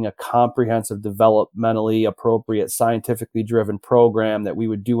taking a comprehensive, developmentally appropriate, scientifically driven program that we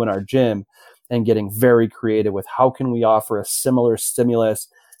would do in our gym, and getting very creative with how can we offer a similar stimulus,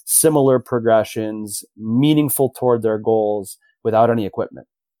 similar progressions, meaningful toward their goals without any equipment.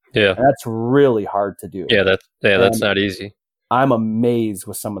 And that's really hard to do. That's not easy. I'm amazed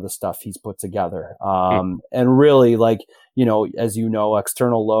with some of the stuff he's put together. And really, like, as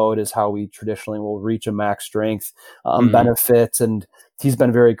external load is how we traditionally will reach a max strength benefits. And he's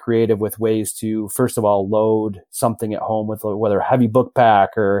been very creative with ways to, first of all, load something at home with whether a heavy book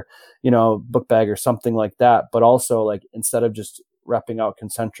pack or, book bag or something like that. But also, like, instead of just repping out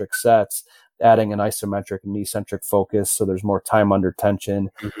concentric sets, adding an isometric and eccentric focus. So there's more time under tension,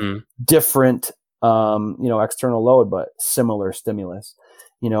 different, external load, but similar stimulus.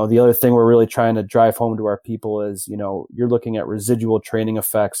 The other thing we're really trying to drive home to our people is, you're looking at residual training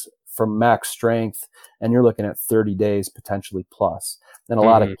effects from max strength, and you're looking at 30 days potentially plus. And a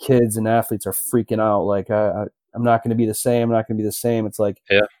lot of kids and athletes are freaking out. Like, I'm not going to be the same. I'm not going to be the same. It's like,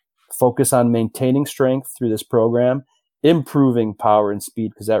 focus on maintaining strength through this program, improving power and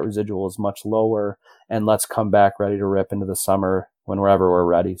speed, because that residual is much lower, and let's come back ready to rip into the summer whenever we're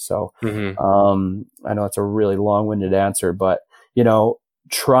ready. So, I know it's a really long-winded answer, but,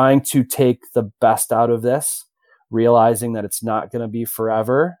 trying to take the best out of this realizing that it's not going to be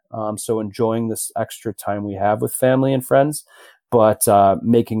forever. So enjoying this extra time we have with family and friends, but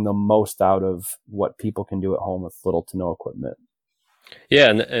making the most out of what people can do at home with little to no equipment. Yeah,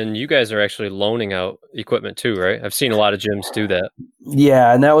 and you guys are actually loaning out equipment too, right? I've seen a lot of gyms do that.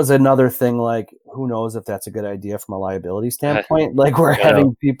 Yeah, and that was another thing, like, who knows if that's a good idea from a liability standpoint? Like, we're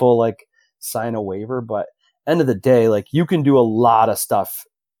having people like sign a waiver, but end of the day, like, you can do a lot of stuff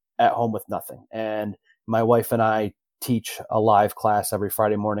at home with nothing. And my wife and I teach a live class every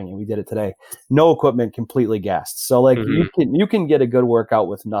Friday morning, and we did it today. No equipment, completely gassed. So like you can get a good workout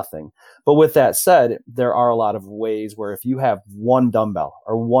with nothing. But with that said, there are a lot of ways where if you have one dumbbell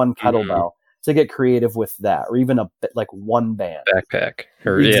or one kettlebell, to get creative with that, or even like one band backpack.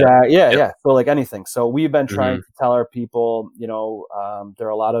 Yeah. So like anything. So we've been trying to tell our people, there are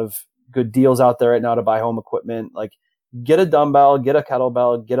a lot of good deals out there right now to buy home equipment. Like, get a dumbbell, get a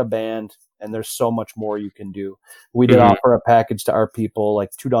kettlebell, get a band, and there's so much more you can do. We did offer a package to our people,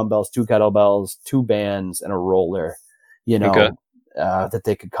 like 2 dumbbells, 2 kettlebells, 2 bands, and a roller, that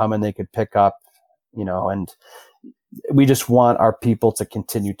they could come and they could pick up, and we just want our people to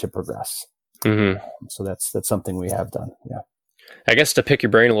continue to progress. So that's something we have done. Yeah. I guess to pick your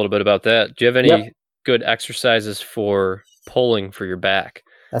brain a little bit about that, do you have any good exercises for pulling for your back?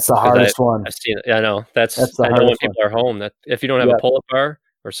 That's the hardest one. I've seen it. I know. That's the I know when hardest people one. are home, that if you don't have a pull-up bar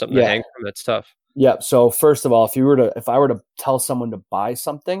or something to hang from, that's tough. Yeah. So first of all, if I were to tell someone to buy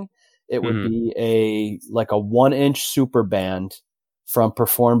something, it would be a 1-inch super band from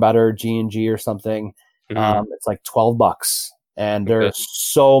Perform Better, G&G or something. It's like $12, and there's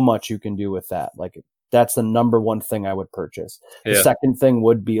so much you can do with that. Like, that's the number one thing I would purchase. The second thing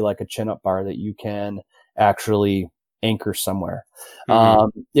would be like a chin-up bar that you can actually anchor somewhere.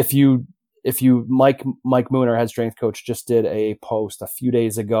 If you Mike Moon, our head strength coach, just did a post a few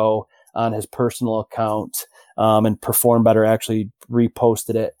days ago on his personal account, and Perform Better actually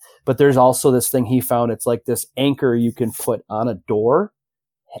reposted it. But there's also this thing he found. It's like this anchor you can put on a door,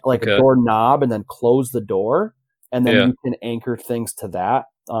 like a door knob, and then close the door, and then you can anchor things to that.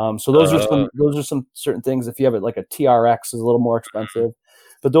 So those are some certain things. If you have it, like a TRX is a little more expensive,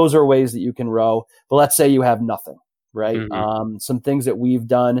 but those are ways that you can row. But let's say you have nothing. Right. Some things that we've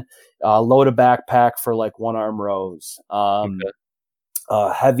done, load a backpack for like 1-arm rows,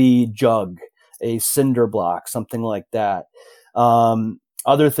 a heavy jug, a cinder block, something like that.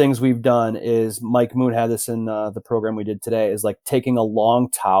 Other things we've done is, Mike Moon had this in the program we did today, is like taking a long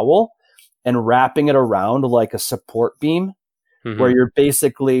towel and wrapping it around like a support beam, where you're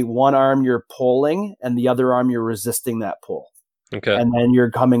basically one arm you're pulling and the other arm you're resisting that pull. Okay. And then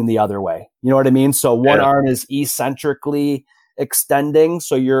you're coming the other way. You know what I mean? So one arm is eccentrically extending.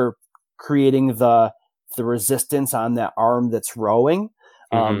 So you're creating the resistance on that arm that's rowing.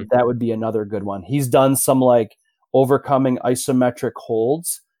 That would be another good one. He's done some like overcoming isometric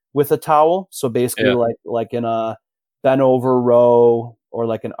holds with a towel. So basically like in a bent over row or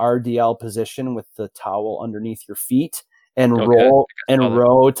like an RDL position with the towel underneath your feet, and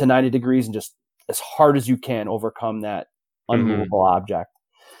row to 90 degrees and just as hard as you can overcome that unmovable object.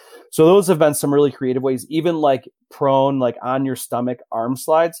 So those have been some really creative ways, even like prone, like on your stomach arm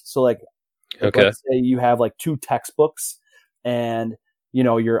slides. So like let's say you have like 2 textbooks and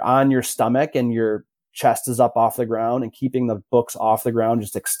you're on your stomach and your chest is up off the ground, and keeping the books off the ground,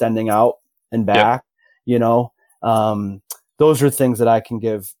 just extending out and back, those are things that I can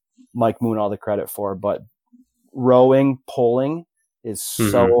give Mike Moon all the credit for. But rowing, pulling is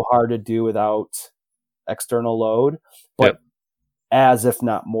so hard to do without external load, but as if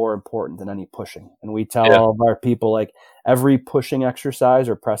not more important than any pushing. And we tell all of our people, like, every pushing exercise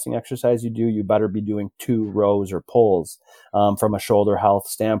or pressing exercise you do, you better be doing 2 rows or pulls, from a shoulder health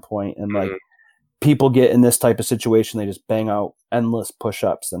standpoint. And like, people get in this type of situation, they just bang out endless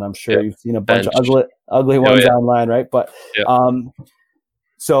push-ups. And I'm sure you've seen a bunch of ugly ones online, right? But,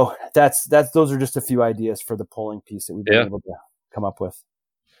 so those are just a few ideas for the pulling piece that we've been able to come up with.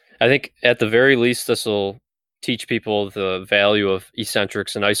 I think at the very least, this will teach people the value of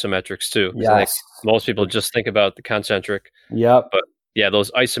eccentrics and isometrics too. Yes. I think most people just think about the concentric. Yep. But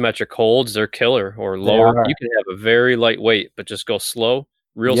those isometric holds, they're killer. Or lower. You can have a very light weight, but just go slow,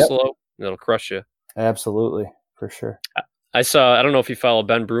 slow, and it'll crush you. Absolutely. For sure. I don't know if you follow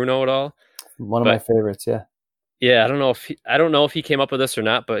Ben Bruno at all. One of my favorites. Yeah. Yeah. I don't know if he came up with this or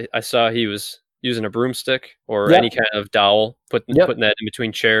not, but I saw he was using a broomstick or any kind of dowel, putting that in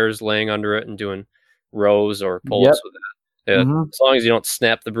between chairs, laying under it and doing rows or pulls with that. Yeah. As long as you don't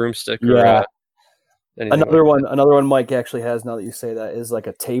snap the broomstick. Or, another one Mike actually has, now that you say that, is like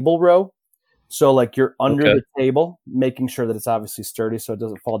a table row. So like you're under the table, making sure that it's obviously sturdy so it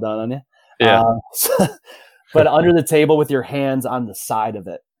doesn't fall down on you. Yeah. but under the table with your hands on the side of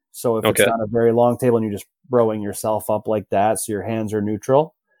it. So if it's not a very long table and you're just rowing yourself up like that, so your hands are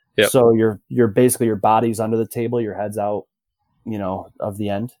neutral. Yep. So you're basically, your body's under the table, your head's out, of the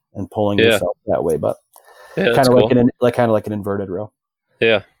end, and pulling yourself that way. But kind of cool. like an inverted row.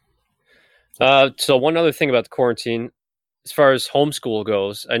 Yeah. So one other thing about the quarantine, as far as homeschool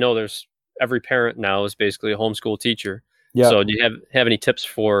goes, I know every parent now is basically a homeschool teacher. Yeah. So do you have any tips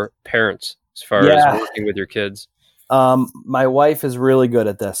for parents as far as working with your kids? My wife is really good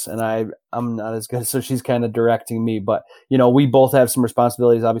at this, and I'm not as good, so she's kind of directing me. But we both have some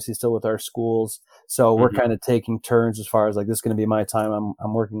responsibilities, obviously, still with our schools. So we're kind of taking turns as far as like, this is going to be my time.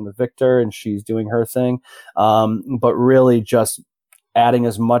 I'm working with Victor, and she's doing her thing. But really just adding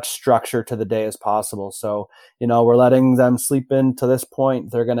as much structure to the day as possible. So we're letting them sleep in to this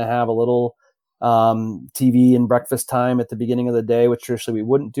point. They're going to have a little TV and breakfast time at the beginning of the day, which traditionally we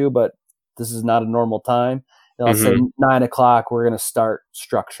wouldn't do, but this is not a normal time. I'll say 9 o'clock, we're going to start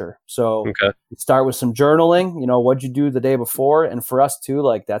structure. So start with some journaling, what'd you do the day before? And for us too,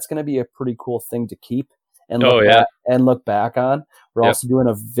 like, that's going to be a pretty cool thing to keep and look back on. We're also doing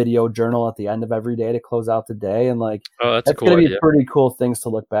a video journal at the end of every day to close out the day. And like, that's going to be pretty cool things to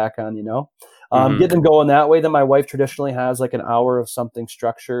look back on, get them going that way. Then my wife traditionally has like an hour of something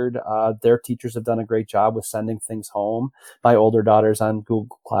structured. Their teachers have done a great job with sending things home. My older daughter's on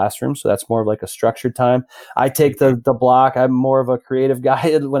Google Classroom, so that's more of like a structured time. I take the block. I'm more of a creative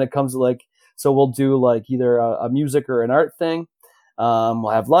guy when it comes to like, so we'll do like either a music or an art thing. We'll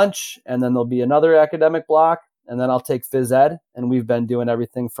have lunch, and then there'll be another academic block, and then I'll take phys ed. And we've been doing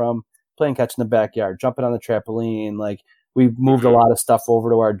everything from playing catch in the backyard, jumping on the trampoline. Like, we've moved a lot of stuff over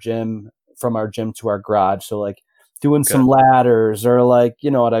to our gym, from our gym to our garage. So like doing some ladders, or like,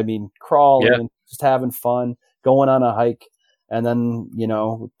 crawling, just having fun, going on a hike, and then,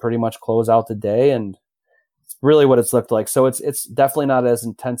 pretty much close out the day. And it's really what it's looked like. So it's definitely not as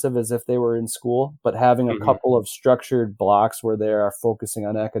intensive as if they were in school, but having a couple of structured blocks where they are focusing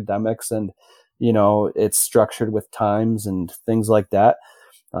on academics, and, it's structured with times and things like that.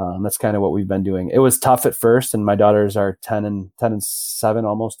 That's kind of what we've been doing. It was tough at first, and my daughters are 10 and 7,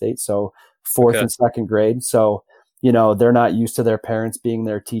 almost 8. So fourth and second grade. So, they're not used to their parents being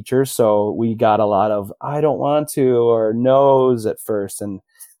their teachers. So we got a lot of, I don't want to, or no's at first. And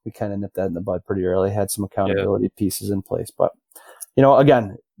we kind of nipped that in the bud pretty early, had some accountability pieces in place. But,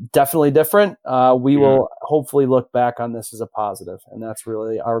 again, definitely different. We will hopefully look back on this as a positive. And that's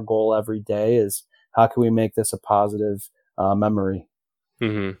really our goal every day, is how can we make this a positive memory?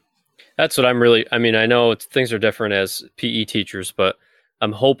 That's what I know things are different as PE teachers, but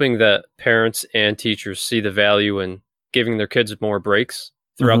I'm hoping that parents and teachers see the value in giving their kids more breaks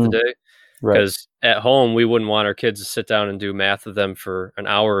throughout the day. Because at home, we wouldn't want our kids to sit down and do math with them for an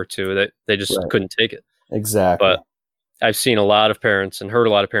hour or two. That they just couldn't take it. Exactly. But I've seen a lot of parents and heard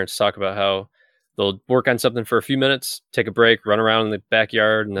a lot of parents talk about how they'll work on something for a few minutes, take a break, run around in the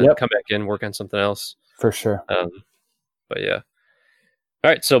backyard, and then come back in, work on something else. For sure. But yeah.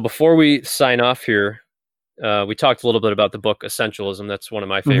 All right. So before we sign off here, we talked a little bit about the book Essentialism. That's one of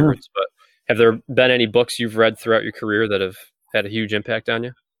my favorites. But have there been any books you've read throughout your career that have had a huge impact on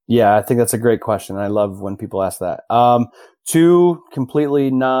you? Yeah, I think that's a great question. I love when people ask that. Two completely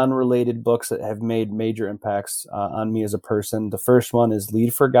non-related books that have made major impacts on me as a person. The first one is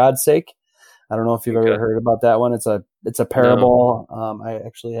Lead for God's Sake. I don't know if you've ever heard about that one. It's a parable. No. I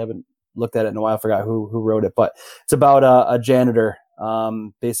actually haven't looked at it in a while. I forgot who wrote it, but it's about a janitor,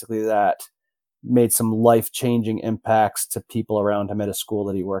 basically, that made some life-changing impacts to people around him at a school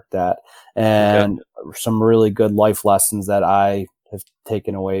that he worked at, and some really good life lessons that I have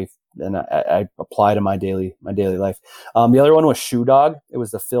taken away and I apply to my daily life. The other one was Shoe Dog. It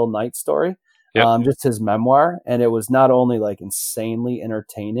was the Phil Knight story, just his memoir. And it was not only like insanely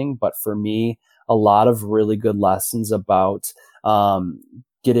entertaining, but for me, a lot of really good lessons about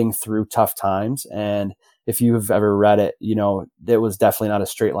getting through tough times. And if you've ever read it, it was definitely not a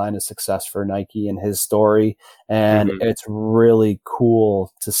straight line of success for Nike and his story. And it's really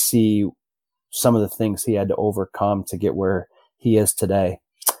cool to see some of the things he had to overcome to get where he is today.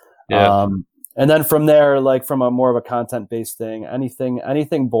 And then from there, like from a more of a content-based thing,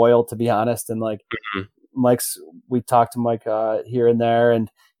 anything Boyle, to be honest. And like we talked to Mike here and there, and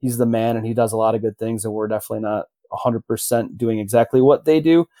he's the man, and he does a lot of good things, and we're definitely not 100% doing exactly what they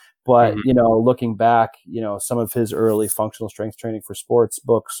do. But, looking back, some of his early functional strength training for sports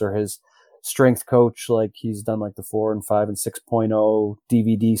books, or his strength coach, like he's done like the 4 and 5 and 6.0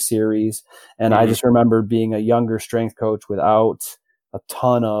 DVD series. And I just remember being a younger strength coach without a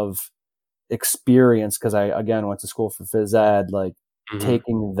ton of experience, because I, again, went to school for phys ed, like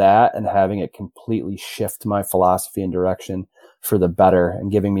taking that and having it completely shift my philosophy and direction for the better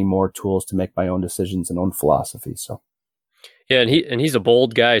and giving me more tools to make my own decisions and own philosophy. So. Yeah. And he's a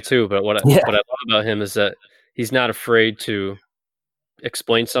bold guy too, but what I love about him is that he's not afraid to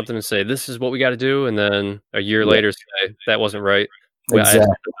explain something and say, this is what we got to do. And then a year later say, that wasn't right.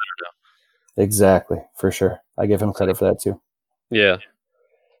 Exactly. For sure. I give him credit for that too. Yeah.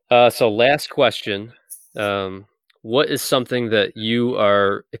 So last question. What is something that you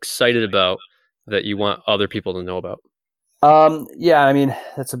are excited about that you want other people to know about? Yeah, I mean,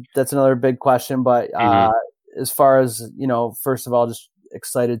 that's another big question, but as far as, first of all, just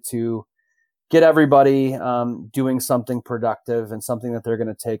excited to get everybody doing something productive and something that they're going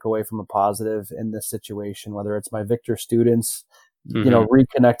to take away from a positive in this situation, whether it's my Victor students,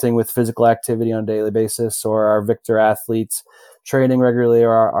 reconnecting with physical activity on a daily basis, or our Victor athletes training regularly,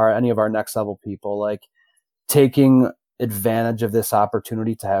 or any of our next level people, like taking advantage of this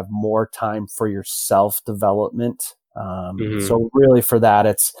opportunity to have more time for your self development. So really for that,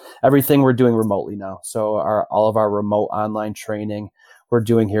 it's everything we're doing remotely now. So all of our remote online training we're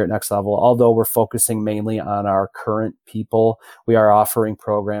doing here at Next Level, although we're focusing mainly on our current people, we are offering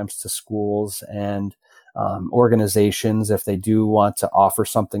programs to schools and organizations if they do want to offer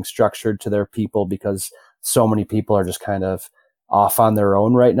something structured to their people, because so many people are just kind of off on their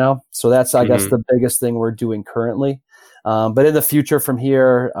own right now. So that's, I guess, the biggest thing we're doing currently. But in the future from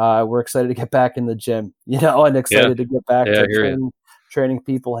here, we're excited to get back in the gym, and excited to get back to training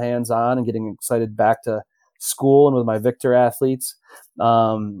people hands-on and getting excited back to school and with my Victor athletes.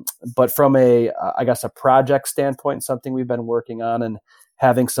 But from a project standpoint, something we've been working on and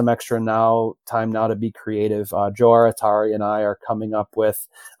having some extra time now to be creative. Joe Aratari and I are coming up with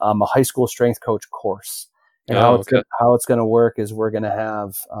a high school strength coach course. And how it's going to work is we're going to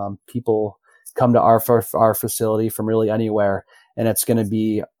have people come to our facility from really anywhere. And it's going to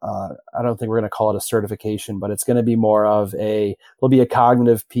be, I don't think we're going to call it a certification, but it's going to be more of there'll be a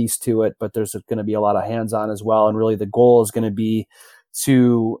cognitive piece to it, but there's going to be a lot of hands-on as well. And really the goal is going to be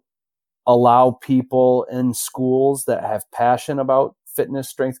to allow people in schools that have passion about fitness,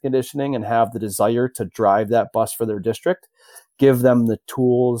 strength conditioning, and have the desire to drive that bus for their district, give them the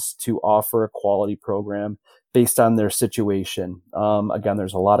tools to offer a quality program based on their situation. Again,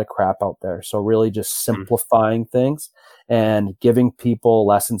 there's a lot of crap out there. So really just simplifying things and giving people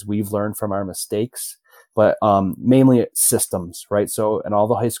lessons we've learned from our mistakes, but mainly systems, right? So in all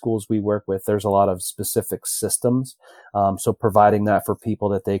the high schools we work with, there's a lot of specific systems. So providing that for people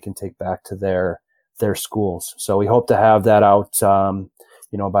that they can take back to their schools. So we hope to have that out,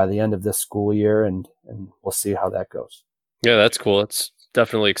 by the end of this school year, and we'll see how that goes. Yeah, that's cool. It's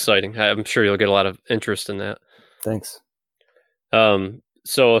definitely exciting. I'm sure you'll get a lot of interest in that. Thanks.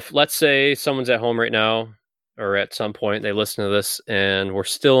 So if, let's say, someone's at home right now, or at some point they listen to this and we're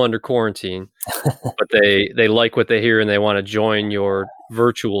still under quarantine, but they like what they hear and they want to join your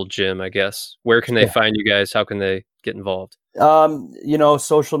virtual gym, I guess, where can they find you guys? How can they get involved?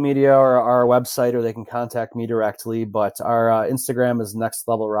 Social media or our website, or they can contact me directly, but our Instagram is Next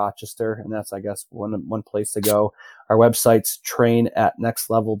Level Rochester, and that's, I guess, one place to go. Our website's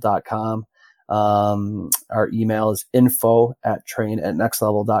train@nextlevel.com. Our email is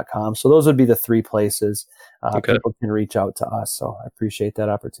info@train@nextlevel.com. So those would be the three places people can reach out to us. So I appreciate that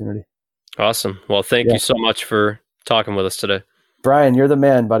opportunity. Awesome. Well, thank you so much for talking with us today. Brian, you're the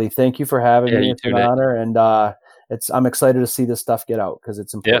man, buddy. Thank you for having me. It's an honor. And I'm excited to see this stuff get out because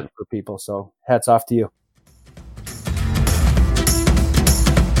it's important for people. So hats off to you.